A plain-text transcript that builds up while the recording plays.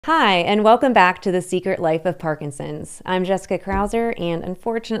Hi, and welcome back to The Secret Life of Parkinson's. I'm Jessica Krauser, and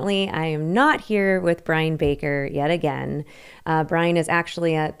unfortunately, I am not here with Brian Baker yet again. Brian is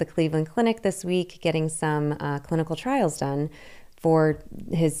actually at the Cleveland Clinic this week getting some clinical trials done for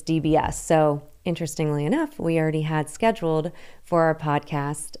his DBS. So, interestingly enough, we already had scheduled for our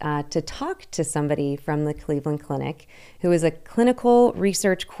podcast to talk to somebody from the Cleveland Clinic who is a clinical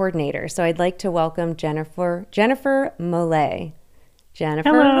research coordinator. So, I'd like to welcome Jennifer Mollet. Jennifer,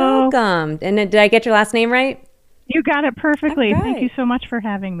 Hello. welcome. And did I get your last name right? You got it All perfectly. Thank you right. so much for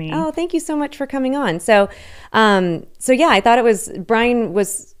having me. Oh, thank you so much for coming on. So yeah, I thought it was Brian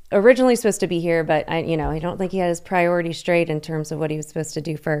was originally supposed to be here, but I don't think he had his priorities straight in terms of what he was supposed to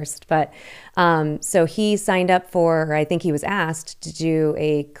do first. But so he signed up for, or I think he was asked to do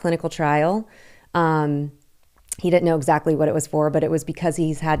a clinical trial. He didn't know exactly what it was for, but it was because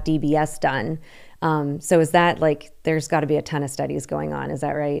he's had DBS done. So is that like, there's got to be a ton of studies going on. Is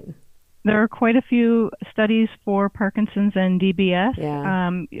that right? There are quite a few studies for Parkinson's and DBS.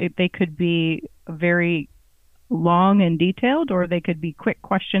 Yeah. They could be very long and detailed, or they could be quick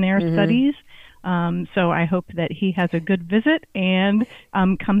questionnaire studies. So I hope that he has a good visit and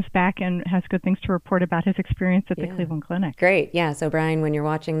comes back and has good things to report about his experience at the Yeah. Cleveland Clinic. Great. Yeah. So Brian, when you're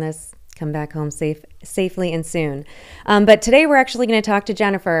watching this, come back home safely and soon. But today we're actually going to talk to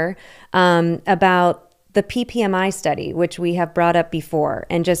Jennifer about the PPMI study, which we have brought up before.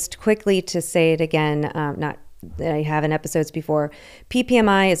 And just quickly to say it again, not that I have in episodes before,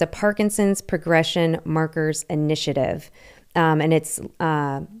 PPMI is a Parkinson's Progression Markers Initiative. And it's,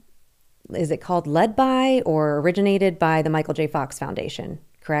 is it called led by or originated by the Michael J. Fox Foundation,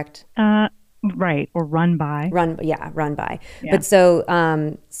 correct? Right, or run by. Run by. Yeah. But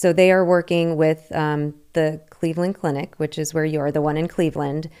so they are working with the Cleveland Clinic, which is where you are, the one in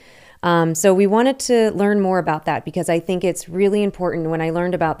Cleveland. So we wanted to learn more about that because I think it's really important when I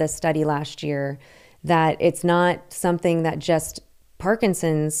learned about this study last year that it's not something that just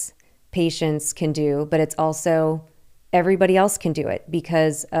Parkinson's patients can do, but it's also everybody else can do it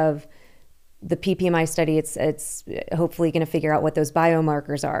because of the PPMI study. It's hopefully going to figure out what those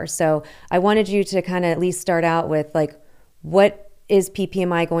biomarkers are. So I wanted you to kind of at least start out with like, what is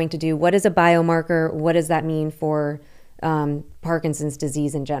PPMI going to do? What is a biomarker? What does that mean for Parkinson's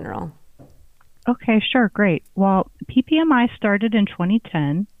disease in general? Okay, sure, great. Well, PPMI started in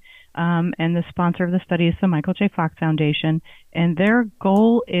 2010, and the sponsor of the study is the Michael J. Fox Foundation, and their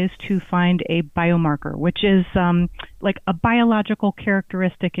goal is to find a biomarker, which is like a biological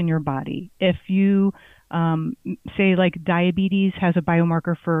characteristic in your body. If you say like diabetes has a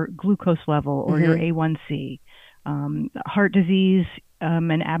biomarker for glucose level or your A1C, heart disease,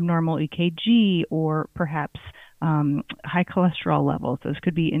 an abnormal EKG, or perhaps high cholesterol levels. Those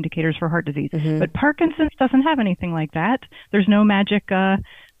could be indicators for heart disease. But Parkinson's doesn't have anything like that. There's no magic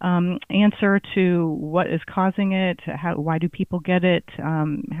answer to what is causing it, why do people get it,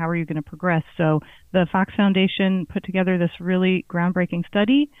 how are you going to progress. So the Fox Foundation put together this really groundbreaking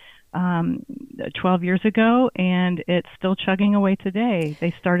study 12 years ago, and it's still chugging away today.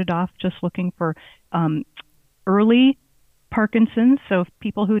 They started off just looking for early Parkinson's, so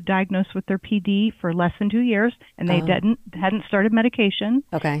people who diagnosed with their PD for less than 2 years, and they hadn't started medication.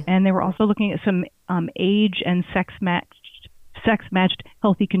 Okay. And they were also looking at some age and sex matched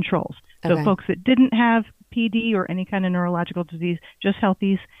healthy controls. So Okay. folks that didn't have PD or any kind of neurological disease, just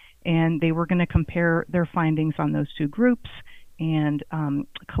healthies, and they were going to compare their findings on those two groups and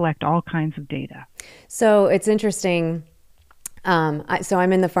collect all kinds of data. So it's interesting. So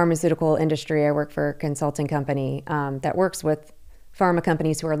I'm in the pharmaceutical industry. I work for a consulting company that works with pharma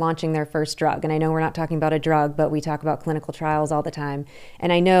companies who are launching their first drug. And I know we're not talking about a drug, but we talk about clinical trials all the time.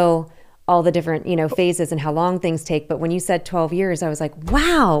 And I know all the different, phases and how long things take. But when you said 12 years, I was like,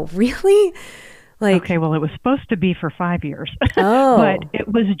 wow, really? Like, Okay, well, it was supposed to be for 5 years, oh, but it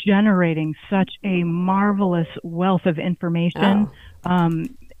was generating such a marvelous wealth of information.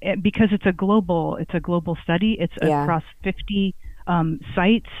 Because it's a global study. It's Yeah. across 50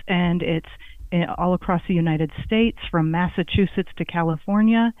 sites, and it's all across the United States, from Massachusetts to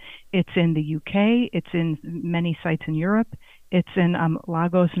California. It's in the UK. It's in many sites in Europe. It's in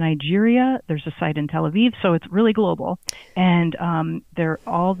Lagos, Nigeria. There's a site in Tel Aviv, so it's really global. And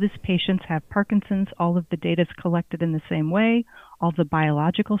all these patients have Parkinson's. All of the data is collected in the same way. All the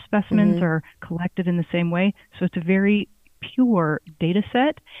biological specimens are collected in the same way. So it's a very pure data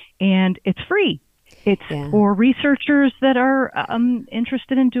set, and it's free. It's for researchers that are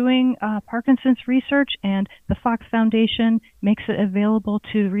interested in doing Parkinson's research, and the Fox Foundation makes it available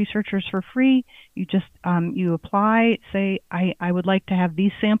to researchers for free. You just you apply, say, I would like to have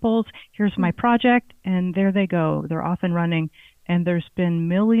these samples. Here's my project, and there they go. They're off and running, and there's been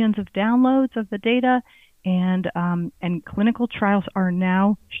millions of downloads of the data, and clinical trials are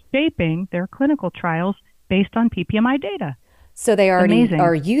now shaping their clinical trials based on PPMI data. So they already Amazing.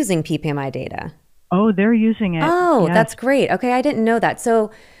 are using PPMI data. Oh, they're using it. Oh, Yes. that's great. Okay, I didn't know that.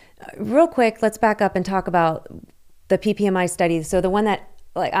 So, real quick, let's back up and talk about the PPMI study. So, the one that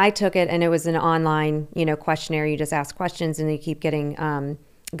like I took it, and it was an online, questionnaire. You just ask questions, and you keep getting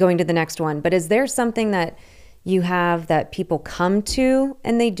going to the next one. But is there something that you have that people come to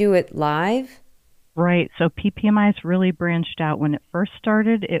and they do it live? Right. So PPMI's really branched out. When it first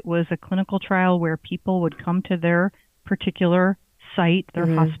started, it was a clinical trial where people would come to their particular site, their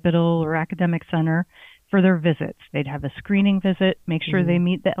hospital or academic center, for their visits. They'd have a screening visit, make sure they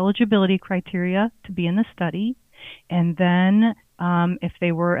meet the eligibility criteria to be in the study. And then if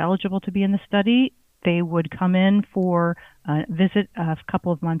they were eligible to be in the study, they would come in for a visit a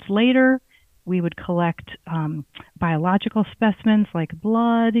couple of months later. We would collect biological specimens like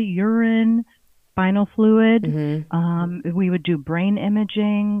blood, urine, spinal fluid. We would do brain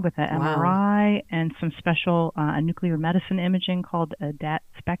imaging with an MRI and some special nuclear medicine imaging called a DAT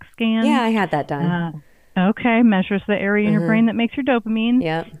SPECT scan. Yeah, I had that done. Okay, measures the area in your brain that makes your dopamine.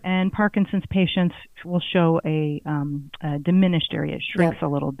 Yep. And Parkinson's patients will show a diminished area. It shrinks a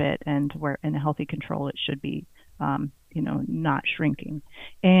little bit, and where in a healthy control it should be, not shrinking.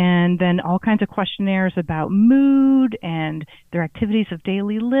 And then all kinds of questionnaires about mood and their activities of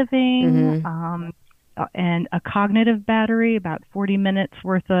daily living. And a cognitive battery, about 40 minutes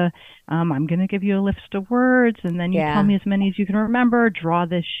worth of, I'm going to give you a list of words, and then you tell me as many as you can remember, draw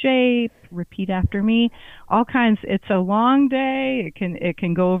this shape, repeat after me, all kinds. It's a long day. It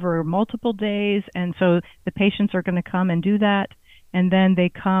can go over multiple days. And so the patients are going to come and do that. And then they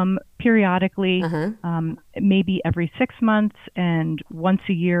come periodically, maybe every 6 months and once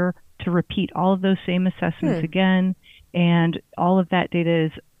a year, to repeat all of those same assessments again. And all of that data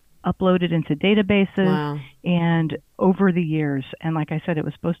is uploaded into databases and over the years. And like I said, it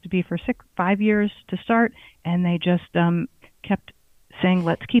was supposed to be for 5 years to start, and they just kept saying,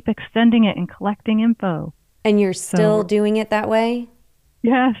 let's keep extending it and collecting info. And you're still doing it that way?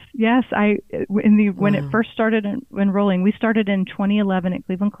 Yes. When it first started enrolling, we started in 2011 at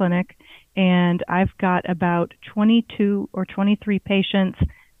Cleveland Clinic, and I've got about 22 or 23 patients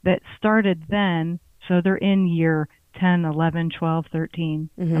that started then. So they're in year 10, 11, 12, 13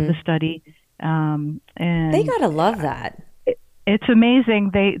 of the study. And they got to love that. It's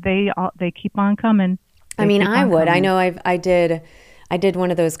amazing. They keep on coming. I mean, I would. I know I did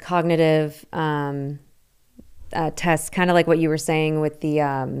one of those cognitive tests, kind of like what you were saying with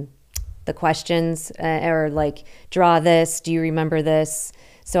the questions, or like, draw this, do you remember this?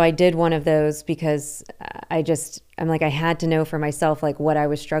 So I did one of those because I'm like, I had to know for myself, like, what I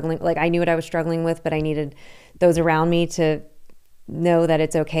was struggling, like, I knew what I was struggling with, but I needed those around me to know that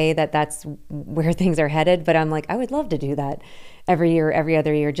it's okay, that that's where things are headed. But I'm like, I would love to do that every year, every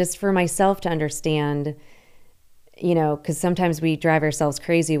other year, just for myself to understand, because sometimes we drive ourselves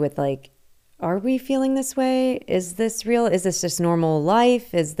crazy with, like, are we feeling this way? Is this real? Is this just normal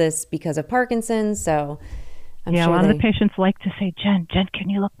life? Is this because of Parkinson's? So I'm sure a lot of the patients like to say, Jen, can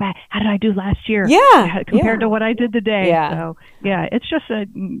you look back? How did I do last year? Compared to what I did today. So it's just a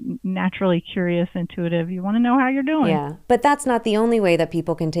naturally curious, intuitive. You want to know how you're doing. Yeah. But that's not the only way that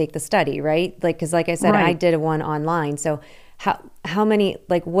people can take the study, right? Like, because like I said, I did one online. So how many,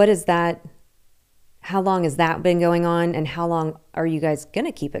 like, what is that? How long has that been going on? And how long are you guys going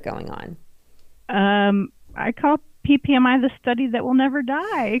to keep it going on? I call PPMI the study that will never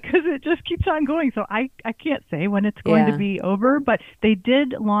die, because it just keeps on going. So I can't say when it's going to be over, but they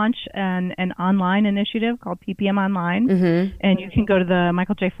did launch an online initiative called PPM Online, and you can go to the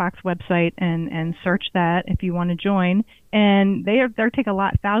Michael J. Fox website and search that if you want to join. And they take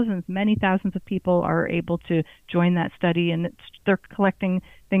many thousands of people are able to join that study, and they're collecting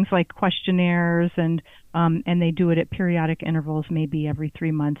things like questionnaires, and they do it at periodic intervals, maybe every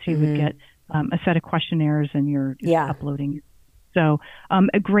 3 months. You would get a set of questionnaires, and you're uploading. So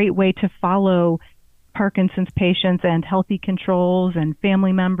a great way to follow Parkinson's patients and healthy controls and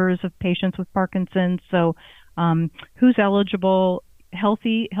family members of patients with Parkinson's. So who's eligible?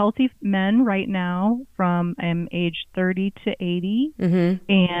 Healthy men right now from age 30 to 80,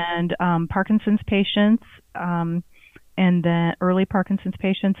 and Parkinson's patients, and then early Parkinson's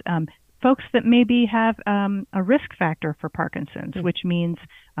patients, folks that maybe have a risk factor for Parkinson's, which means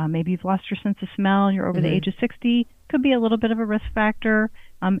maybe you've lost your sense of smell and you're over the age of 60, could be a little bit of a risk factor.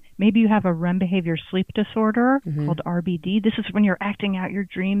 Maybe you have a REM behavior sleep disorder called RBD. This is when you're acting out your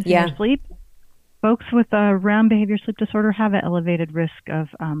dreams in your sleep. folks with a REM behavior sleep disorder have an elevated risk of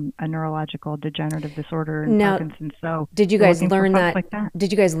a neurological degenerative disorder and Now, Parkinson's. So did you they're guys looking for learn folks that? like that.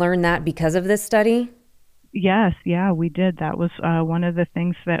 Did you guys learn that because of this study? Yes, yeah, we did. That was one of the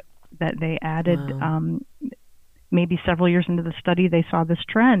things that they added. Wow. Maybe several years into the study, they saw this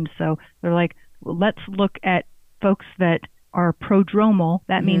trend. So they're like, well, let's look at folks that are prodromal.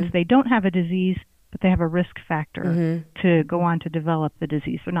 That means they don't have a disease, but they have a risk factor to go on to develop the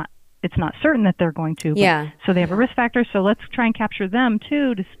disease. It's not certain that they're going to. Yeah. So they have a risk factor. So let's try and capture them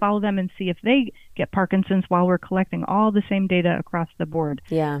too, to follow them and see if they get Parkinson's while we're collecting all the same data across the board.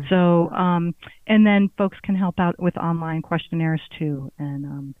 Yeah. So, and then folks can help out with online questionnaires too.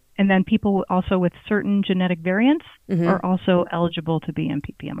 And then people also with certain genetic variants are also eligible to be in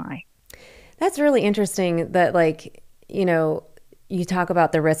PPMI. That's really interesting that, like, you know, you talk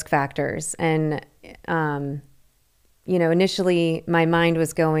about the risk factors, and, you know, initially my mind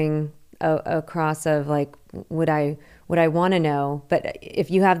was going across of like, would I want to know? But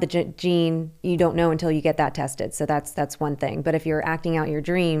if you have the gene, you don't know until you get that tested. So that's one thing. But if you're acting out your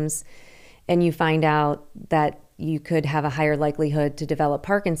dreams and you find out that you could have a higher likelihood to develop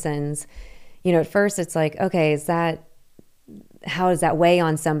Parkinson's, you know, at first it's like, okay, how does that weigh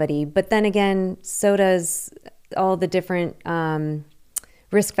on somebody? But then again, so does all the different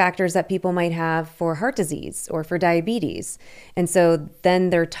risk factors that people might have for heart disease or for diabetes. And so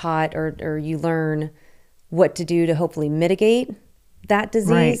then they're taught, or you learn what to do to hopefully mitigate that disease.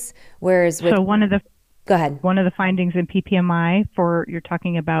 Right. Whereas with, go ahead. One of the findings in PPMI you're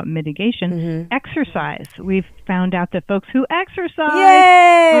talking about mitigation, exercise. We've found out that folks who exercise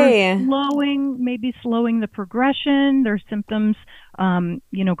are maybe slowing the progression. Their symptoms,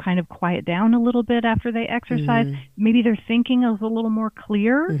 you know, kind of quiet down a little bit after they exercise. Maybe their thinking is a little more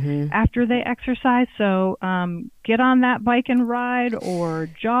clear after they exercise. So get on that bike and ride, or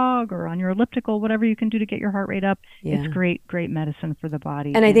jog, or on your elliptical, whatever you can do to get your heart rate up. Yeah. It's great medicine for the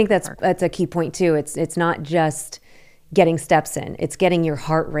body. And I think that's a key point too. It's not just getting steps in, it's getting your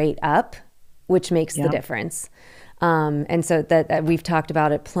heart rate up, which makes the difference. And so that we've talked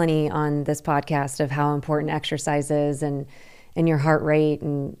about it plenty on this podcast of how important exercise is, and your heart rate,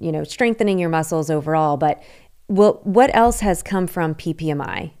 and, you know, strengthening your muscles overall. But what else has come from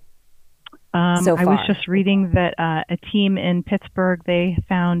PPMI so far? I was just reading that a team in Pittsburgh, they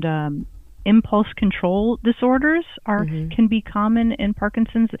found impulse control disorders can be common in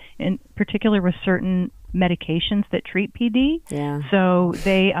Parkinson's, in particular with certain medications that treat PD. Yeah. So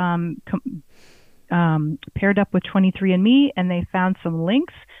they paired up with 23andMe, and they found some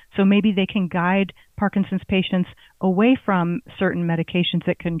links. So maybe they can guide Parkinson's patients away from certain medications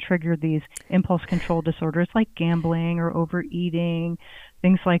that can trigger these impulse control disorders, like gambling or overeating,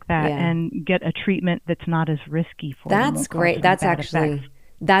 things like that, and get a treatment that's not as risky for them. That's great.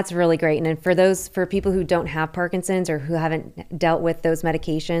 That's really great. And for people who don't have Parkinson's or who haven't dealt with those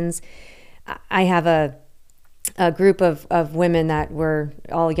medications, I have a group of women that were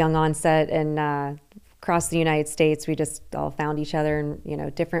all young onset, and across the United States, we just all found each other in, you know,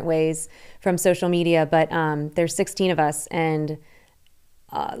 different ways from social media. But there's 16 of us, and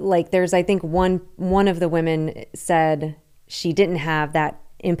like there's, I think one of the women said she didn't have that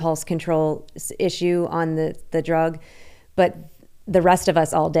impulse control issue on the drug, but the rest of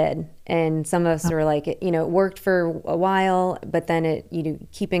us all did. And some of us were like, you know, it worked for a while, but then you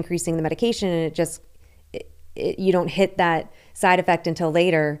keep increasing the medication, and it just you don't hit that side effect until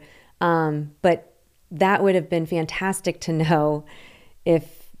later. But that would have been fantastic to know,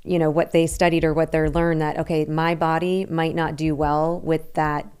 if, you know, what they studied or what they learned, that, okay, my body might not do well with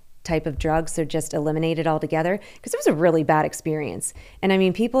that type of drug, so just eliminate it altogether. Because it was a really bad experience. And I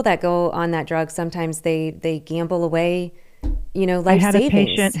mean, people that go on that drug, sometimes they gamble away, you know, life savings. I had a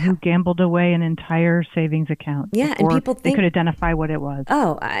patient who gambled away an entire savings account. Yeah, and people think they could identify what it was.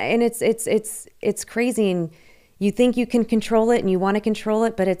 Oh, and it's crazy. And you think you can control it, and you want to control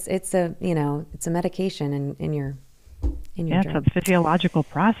it, but it's a medication in your drug. It's a physiological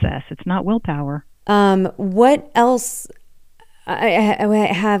process. It's not willpower. What else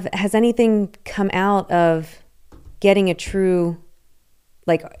has anything come out of getting a true,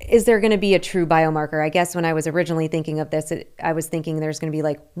 like, is there going to be a true biomarker? I guess when I was originally thinking of this, I was thinking there's going to be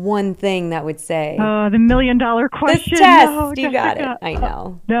like one thing that would say, the $1 million question. This test, no, you got it. I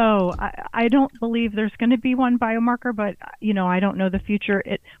know. No, I don't believe there's going to be one biomarker, but, you know, I don't know the future.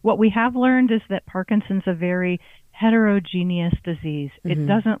 What we have learned is that Parkinson's a very heterogeneous disease. It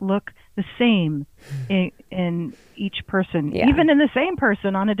doesn't look the same in each person, even in the same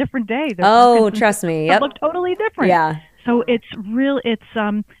person on a different day. Trust me. Yep. Look totally different. Yeah. So it's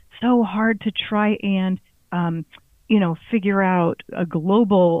so hard to try and, you know, figure out a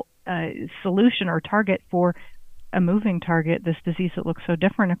global solution or target for a moving target, this disease that looks so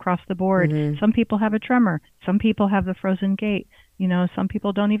different across the board. Some people have a tremor. Some people have the frozen gait. You know, some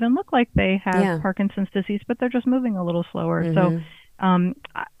people don't even look like they have Parkinson's disease, but they're just moving a little slower. So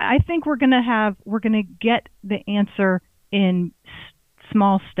I think we're going to get the answer in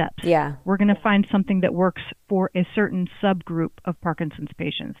small steps. Yeah. We're going to find something that works for a certain subgroup of Parkinson's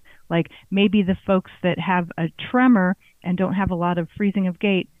patients. Like maybe the folks that have a tremor and don't have a lot of freezing of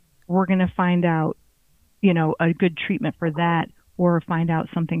gait, we're going to find out, you know, a good treatment for that, or find out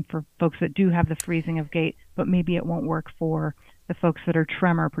something for folks that do have the freezing of gait, but maybe it won't work for the folks that are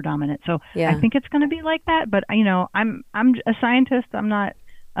tremor predominant. So I think it's going to be like that. But you know, I'm a scientist. I'm not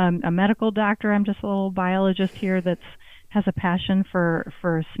a medical doctor. I'm just a little biologist here that's has a passion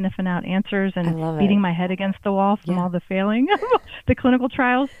for sniffing out answers and beating my head against the wall from all the failing the clinical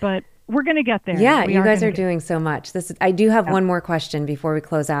trials. But we're going to get there. Yeah, you guys are doing so much. I do have one more question before we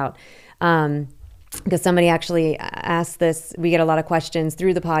close out. Because somebody actually asked this. We get a lot of questions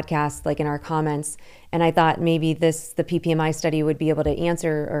through the podcast, like in our comments. And I thought maybe the PPMI study would be able to answer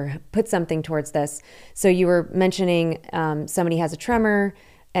or put something towards this. So you were mentioning somebody has a tremor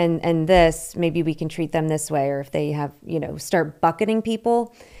and this, maybe we can treat them this way, or if they have, you know, start bucketing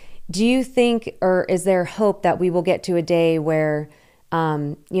people. Do you think, or is there hope that we will get to a day where,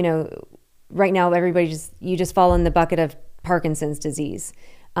 you know, right now you just fall in the bucket of Parkinson's disease?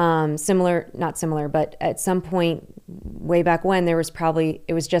 Not similar, but at some point way back when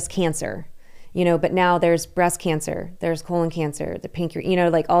it was just cancer, you know, but now there's breast cancer, there's colon cancer, the pancreas, you know,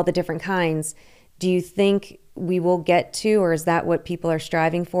 like all the different kinds. Do you think we will get to, or is that what people are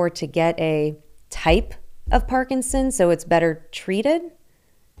striving for, to get a type of Parkinson's so it's better treated?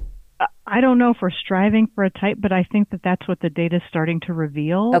 I don't know if we're striving for a type, but I think that that's what the data is starting to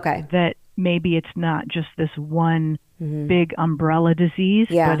reveal. Okay. That maybe it's not just this one big umbrella disease,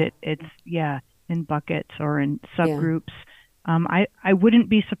 but it's in buckets or in subgroups. I wouldn't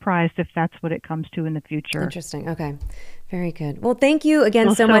be surprised if that's what it comes to in the future. Interesting. Okay. Very good. Well, thank you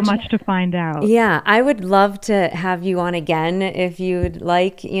again so much. So much to find out. Yeah, I would love to have you on again if you'd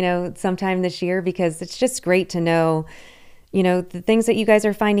like, you know, sometime this year, because it's just great to know, you know, the things that you guys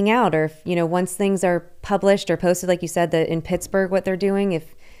are finding out, or if, you know, once things are published or posted, like you said, that in Pittsburgh, what they're doing,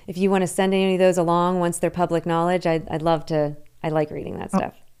 if you want to send any of those along once they're public knowledge, I'd love to. I like reading that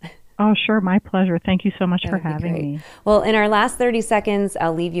stuff. Oh, sure. My pleasure. Thank you so much for having me. Well, in our last 30 seconds,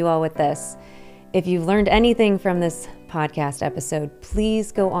 I'll leave you all with this. If you've learned anything from this podcast episode,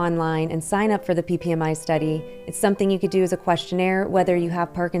 please go online and sign up for the PPMI study. It's something you could do as a questionnaire, whether you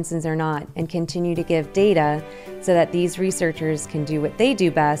have Parkinson's or not, and continue to give data so that these researchers can do what they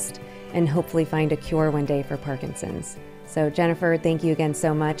do best and hopefully find a cure one day for Parkinson's. So Jennifer, thank you again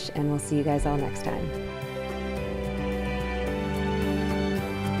so much, and we'll see you guys all next time.